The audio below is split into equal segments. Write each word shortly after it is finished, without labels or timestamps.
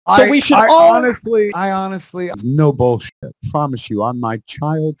So we should all... I honestly, no bullshit. Promise you on my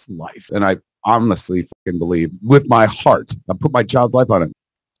child's life. And I honestly fucking believe with my heart, I put my child's life on it.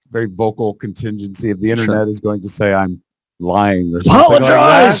 Very vocal contingency of the internet is going to say I'm lying or something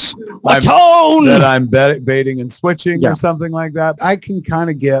apologize! Like that. Tone! That I'm baiting and switching or something like that. I can kind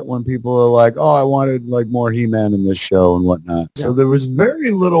of get when people are like, oh, I wanted like more He-Man in this show and whatnot. Yeah. So there was very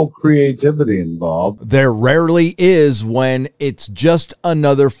little creativity involved. There rarely is when it's just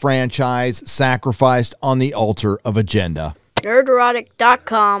another franchise sacrificed on the altar of agenda.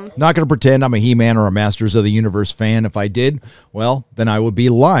 Nerdrotic.com. Not going to pretend I'm a He-Man or a Masters of the Universe fan. If I did, well, then I would be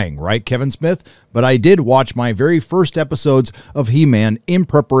lying, right, Kevin Smith? But I did watch my very first episodes of He-Man in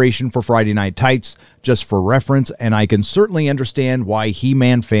preparation for Friday Night Tights, just for reference, and I can certainly understand why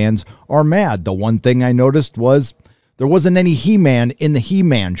He-Man fans are mad. The one thing I noticed was there wasn't any He-Man in the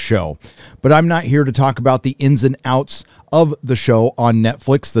He-Man show. But I'm not here to talk about the ins and outs of the show on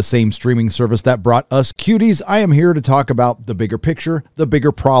Netflix, the same streaming service that brought us cuties. I am here to talk about the bigger picture, the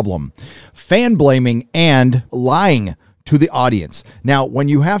bigger problem. Fan blaming and lying to the audience. Now, when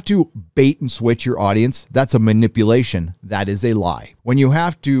you have to bait and switch your audience, that's a manipulation. That is a lie. When you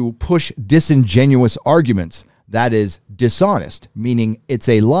have to push disingenuous arguments, that is dishonest, meaning it's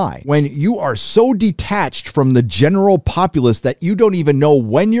a lie. When you are so detached from the general populace that you don't even know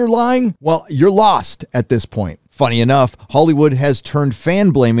when you're lying, well, you're lost at this point. Funny enough, Hollywood has turned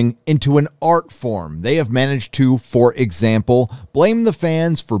fan blaming into an art form. They have managed to, for example, blame the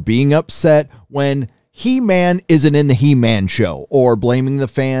fans for being upset when He-Man isn't in the He-Man show, or blaming the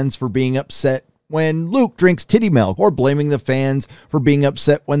fans for being upset when Luke drinks titty milk, or blaming the fans for being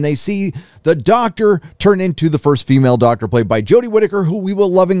upset when they see the Doctor turn into the first female Doctor played by Jodie Whittaker, who we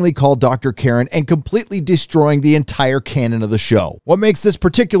will lovingly call Dr. Karen, and completely destroying the entire canon of the show. What makes this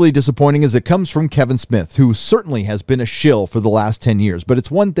particularly disappointing is it comes from Kevin Smith, who certainly has been a shill for the last 10 years, but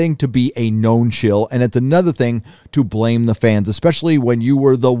it's one thing to be a known shill, and it's another thing to blame the fans, especially when you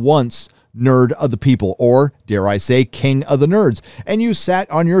were the once nerd of the people, or dare I say king of the nerds, and you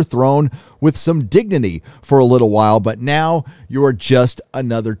sat on your throne with some dignity for a little while, but now you are just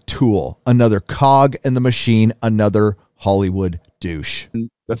another tool, another cog in the machine, another Hollywood douche.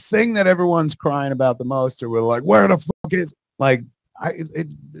 The thing that everyone's crying about the most, or we're like, where the fuck is, like, this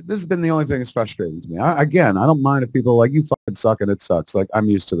has been the only thing that's frustrating to me. I don't mind if people are like, you fucking suck and it sucks. Like, I'm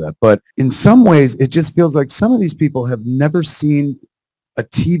used to that. But in some ways, it just feels like some of these people have never seen a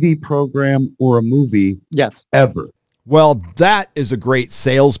TV program or a movie ever. Well, that is a great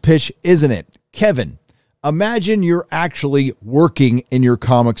sales pitch, isn't it? Kevin, imagine you're actually working in your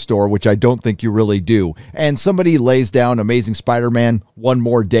comic store, which I don't think you really do, and somebody lays down Amazing Spider-Man One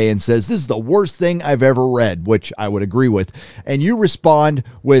More Day and says, this is the worst thing I've ever read, which I would agree with, and you respond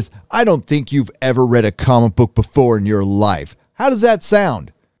with, I don't think you've ever read a comic book before in your life. How does that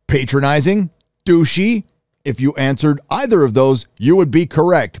sound? Patronizing? Douchey? If you answered either of those, you would be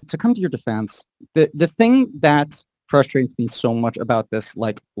correct. To come to your defense, the thing that frustrates me so much about this,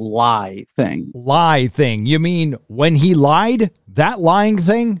 like, lie thing. Lie thing? You mean when he lied? That lying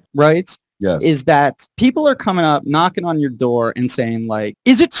thing? Right? Yeah. Is that people are coming up, knocking on your door and saying, like,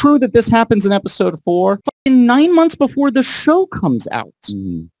 is it true that this happens in episode 4? Fucking 9 months before the show comes out.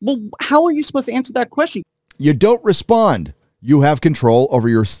 Well, how are you supposed to answer that question? You don't respond. You have control over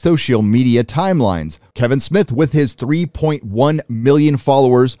your social media timelines. Kevin Smith, with his 3.1 million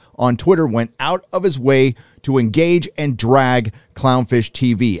followers on Twitter, went out of his way to engage and drag Clownfish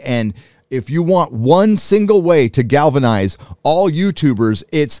TV. And if you want one single way to galvanize all YouTubers,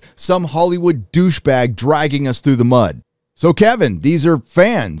 it's some Hollywood douchebag dragging us through the mud. So, Kevin, these are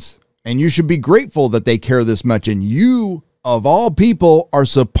fans, and you should be grateful that they care this much. And you, of all people, are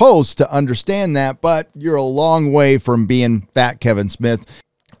supposed to understand that, but you're a long way from being fat Kevin Smith.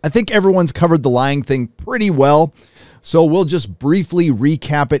 I think everyone's covered the lying thing pretty well, so we'll just briefly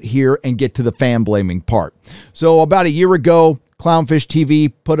recap it here and get to the fan blaming part. So about a year ago, Clownfish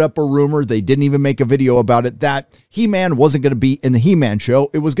TV put up a rumor, they didn't even make a video about it, that He-Man wasn't going to be in the He-Man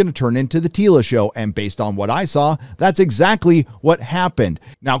show. It was going to turn into the Teela show. And based on what I saw, that's exactly what happened.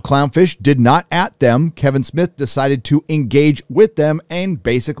 Now, Clownfish did not at them. Kevin Smith decided to engage with them and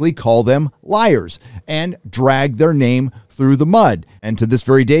basically call them liars and drag their name through the mud. And to this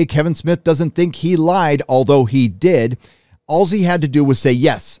very day, Kevin Smith doesn't think he lied, although he did. All he had to do was say,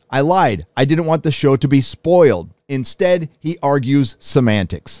 yes, I lied. I didn't want the show to be spoiled. Instead, he argues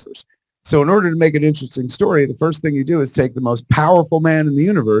semantics. So in order to make an interesting story, the first thing you do is take the most powerful man in the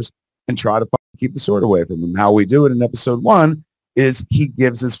universe and try to keep the sword away from him. How we do it in episode 1 is he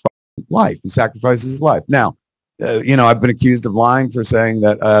gives his life. He sacrifices his life. Now, I've been accused of lying for saying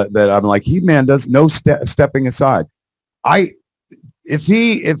that I'm like, He-Man does no stepping aside.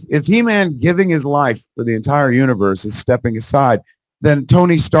 if He-Man giving his life for the entire universe is stepping aside, then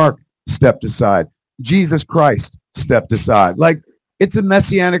Tony Stark stepped aside. Jesus Christ stepped aside. Like, it's a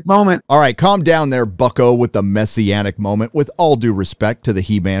messianic moment. All right, calm down there, bucko, with the messianic moment. With all due respect to the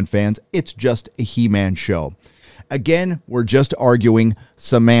He-Man fans, it's just a He-Man show. Again, we're just arguing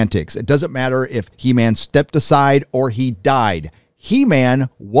semantics. It doesn't matter if He-Man stepped aside or he died. He-Man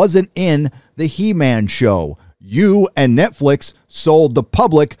wasn't in the He-Man show. You and Netflix sold the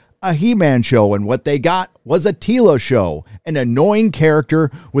public a He-Man show, and what they got was a Teela show, an annoying character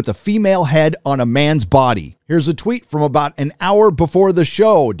with a female head on a man's body. Here's a tweet from about an hour before the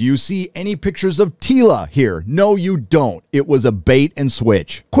show. Do you see any pictures of Teela here? No, you don't. It was a bait and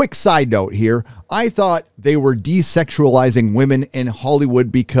switch. Quick side note here. I thought they were desexualizing women in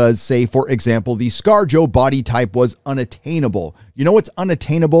Hollywood because, say, for example, the ScarJo body type was unattainable. You know what's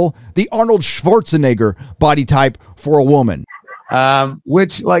unattainable? The Arnold Schwarzenegger body type for a woman.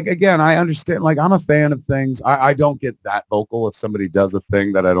 Which, like, again, I understand. Like, I'm a fan of things. I don't get that vocal if somebody does a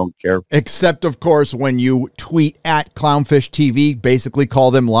thing that I don't care. Except, of course, when you tweet at Clownfish TV, basically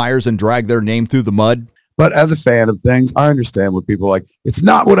call them liars and drag their name through the mud. But as a fan of things, I understand what people like. It's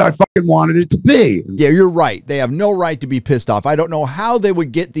not what I fucking wanted it to be. Yeah, you're right. They have no right to be pissed off. I don't know how they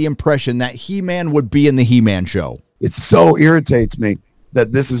would get the impression that He-Man would be in the He-Man show. It so irritates me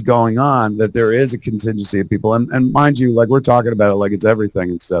that this is going on, that there is a contingency of people. And mind you, like, we're talking about it like it's everything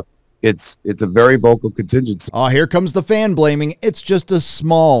and stuff. It's a very vocal contingency. Oh, here comes the fan blaming. It's just a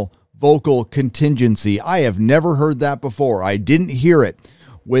small vocal contingency. I have never heard that before. I didn't hear it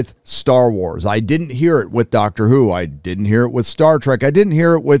with Star Wars. I didn't hear it with Doctor Who. I didn't hear it with Star Trek. I didn't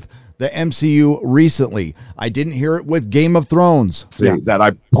hear it with the MCU recently. I didn't hear it with Game of Thrones. That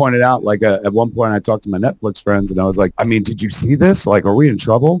I pointed out, like, at one point I talked to my Netflix friends and I was like, I mean, did you see this? Like, are we in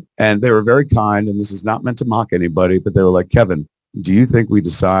trouble? And they were very kind, and this is not meant to mock anybody, but they were like, Kevin, do you think we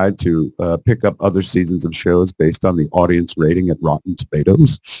decide to pick up other seasons of shows based on the audience rating at Rotten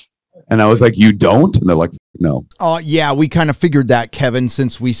Tomatoes? And I was like, you don't? And they're like, no. Oh, yeah, we kind of figured that, Kevin,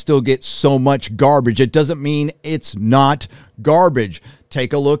 since we still get so much garbage. It doesn't mean it's not garbage.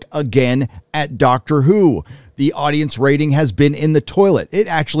 Take a look again at Doctor Who. The audience rating has been in the toilet. It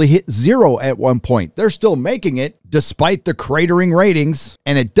actually hit 0 at one point. They're still making it despite the cratering ratings.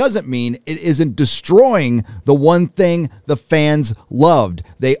 And it doesn't mean it isn't destroying the one thing the fans loved.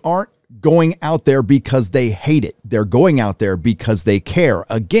 They aren't going out there because they hate it. They're going out there because they care.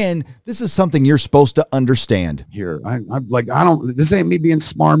 Again, this is something you're supposed to understand. Here, I'm like, this ain't me being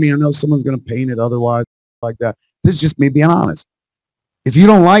smarmy. I know someone's going to paint it otherwise like that. This is just me being honest. If you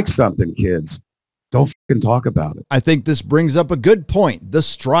don't like something, kids, don't fucking talk about it. I think this brings up a good point. The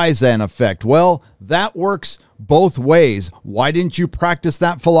Streisand effect. Well, that works both ways. Why didn't you practice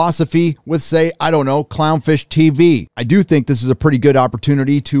that philosophy with, say, I don't know, Clownfish TV? I do think this is a pretty good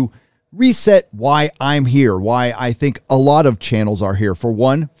opportunity to reset why I'm here, why I think a lot of channels are here. For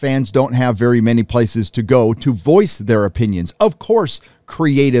one, fans don't have very many places to go to voice their opinions. Of course,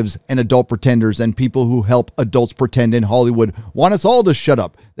 creatives and adult pretenders and people who help adults pretend in Hollywood want us all to shut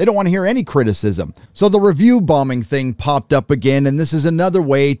up. They don't want to hear any criticism. So the review bombing thing popped up again, and this is another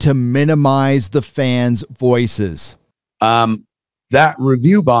way to minimize the fans' voices. That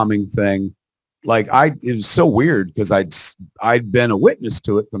review bombing thing, like, it was so weird because I'd been a witness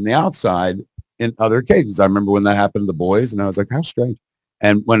to it from the outside in other occasions. I remember when that happened to The Boys, and I was like, how strange.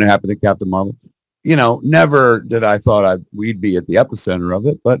 And when it happened to Captain Marvel, you know, never did I thought we'd be at the epicenter of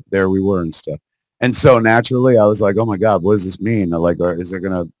it, but there we were and stuff. And so naturally, I was like, oh my God, what does this mean? Like, is it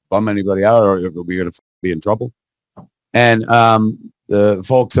going to bum anybody out, or are we going to be in trouble? And the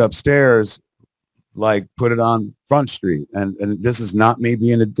folks upstairs, like, put it on Front Street. And this is not me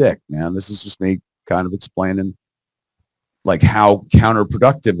being a dick, man. This is just me kind of explaining, like, how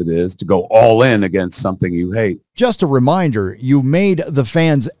counterproductive it is to go all in against something you hate. Just a reminder, you made the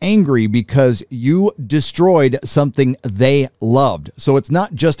fans angry because you destroyed something they loved. So it's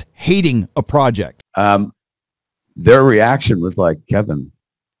not just hating a project. Their reaction was like, Kevin,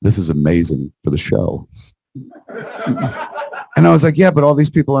 this is amazing for the show. And I was like, yeah, but all these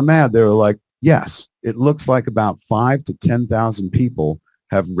people are mad. They were like, yes, it looks like about 5,000 to 10,000 people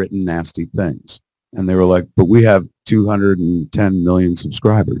have written nasty things. And they were like, but we have 210 million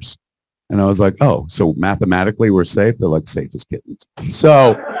subscribers. And I was like, oh, so mathematically we're safe? They're like, safe as kittens.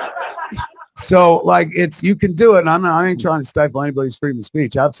 So like, you can do it. And I ain't trying to stifle anybody's freedom of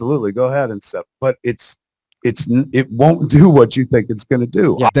speech. Absolutely. Go ahead and stuff. But it won't do what you think it's going to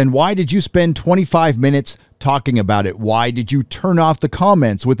do. Yeah. Then why did you spend 25 minutes talking about it? Why did you turn off the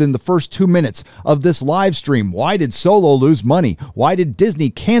comments within the first 2 minutes of this live stream? Why did Solo lose money? Why did Disney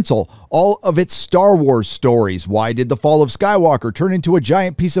cancel all of its Star Wars stories? Why did The Fall of Skywalker turn into a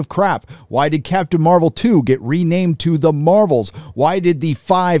giant piece of crap? Why did Captain Marvel 2 get renamed to The Marvels? Why did the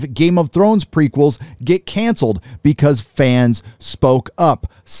 5 Game of Thrones prequels get canceled? Because fans spoke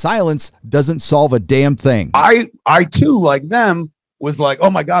up. Silence doesn't solve a damn thing. I too, like them, was like, oh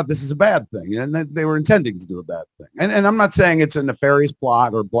my God, this is a bad thing. And they were intending to do a bad thing. And I'm not saying it's a nefarious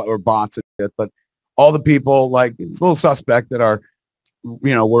plot or bots and shit, but all the people, like, it's a little suspect that are,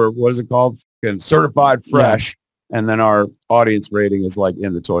 you know, we're, what is it called? Certified fresh. Yeah. And then our audience rating is like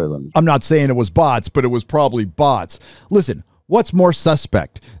in the toilet. I'm not saying it was bots, but it was probably bots. Listen, what's more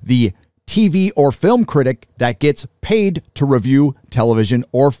suspect? The TV or film critic that gets paid to review television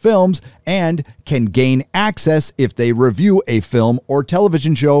or films and can gain access if they review a film or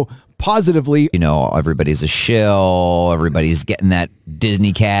television show positively. You know, everybody's a shill, everybody's getting that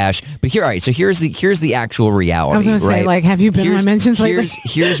Disney cash. But here, all right, so here's the actual reality. I was going to say, like, have you been on my mentions lately?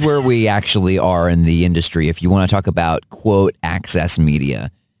 Here's where we actually are in the industry. If you want to talk about, quote, access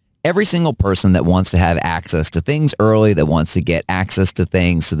media. Every single person that wants to have access to things early, that wants to get access to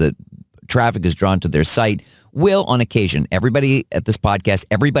things so that traffic is drawn to their site, will, on occasion, everybody at this podcast,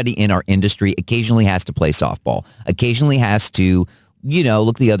 everybody in our industry occasionally has to play softball, occasionally has to, you know,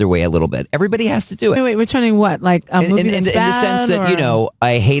 look the other way a little bit. Everybody has to do it. Wait, we're turning what? Like a movie that's in the sense that, you know,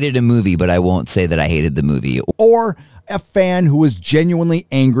 I hated a movie, but I won't say that I hated the movie. Or a fan who was genuinely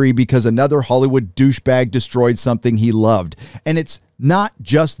angry because another Hollywood douchebag destroyed something he loved. And it's not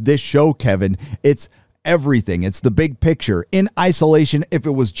just this show, Kevin. It's everything. It's the big picture. In isolation, if it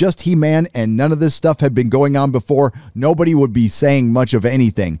was just He-Man and none of this stuff had been going on before, nobody would be saying much of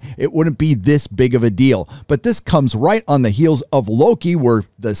anything. It wouldn't be this big of a deal. But this comes right on the heels of Loki, where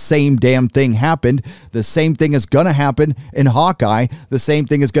the same damn thing happened. The same thing is going to happen in Hawkeye. The same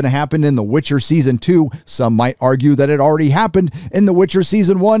thing is going to happen in The Witcher Season 2. Some might argue that it already happened in The Witcher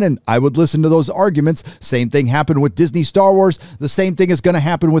Season 1, and I would listen to those arguments. Same thing happened with Disney Star Wars. The same thing is going to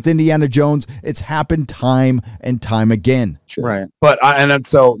happen with Indiana Jones. It's happened time and time again. Sure. Right. But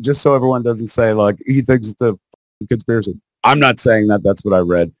so just so everyone doesn't say like he thinks it's a conspiracy. I'm not saying that. That's what I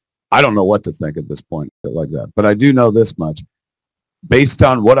read. I don't know what to think at this point like that. But I do know this much. Based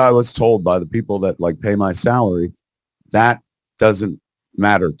on what I was told by the people that like pay my salary, that doesn't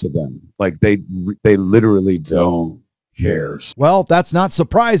matter to them. Like they literally don't care. Well, that's not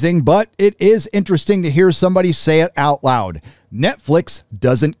surprising, but it is interesting to hear somebody say it out loud. Netflix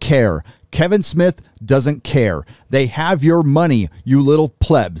doesn't care. Kevin Smith doesn't care. They have your money, you little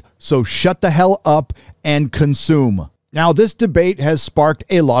pleb. So shut the hell up and consume. Now, this debate has sparked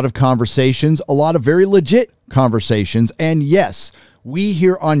a lot of conversations, a lot of very legit conversations. And yes, we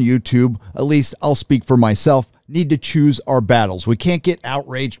here on YouTube, at least I'll speak for myself, need to choose our battles. We can't get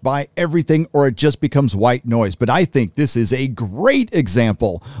outraged by everything or it just becomes white noise. But I think this is a great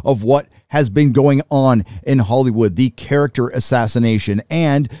example of what has been going on in Hollywood, the character assassination,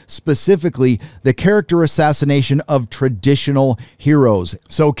 and specifically the character assassination of traditional heroes.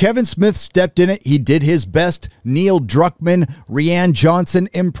 So Kevin Smith stepped in it. He did his best Neil Druckmann, Rian Johnson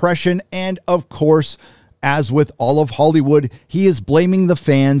impression, and of course, as with all of Hollywood, he is blaming the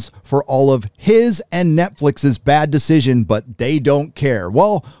fans for all of his and Netflix's bad decision, but they don't care.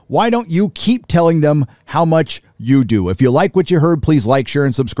 Well, why don't you keep telling them how much you do? If you like what you heard, please like, share,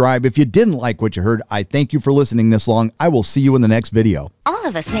 and subscribe. If you didn't like what you heard, I thank you for listening this long. I will see you in the next video. All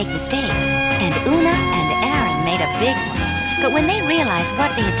of us make mistakes, and Una and Aaron made a big one. But when they realized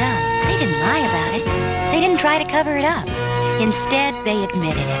what they had done, they didn't lie about it. They didn't try to cover it up. Instead, they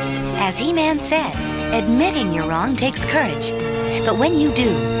admitted it. As He-Man said, admitting you're wrong takes courage. But when you do,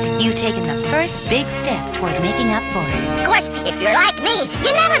 you've taken the first big step toward making up for it. Of course, if you're like me,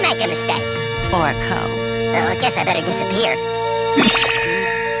 you never make a mistake. Or Co. Well, I guess I better disappear.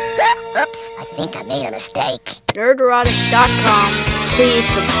 Oops, I think I made a mistake. Nerdrotic.com. Please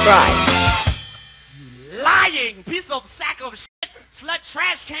subscribe. You lying piece of sack of shit, slut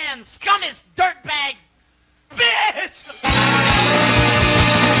trash can, scummiest dirtbag.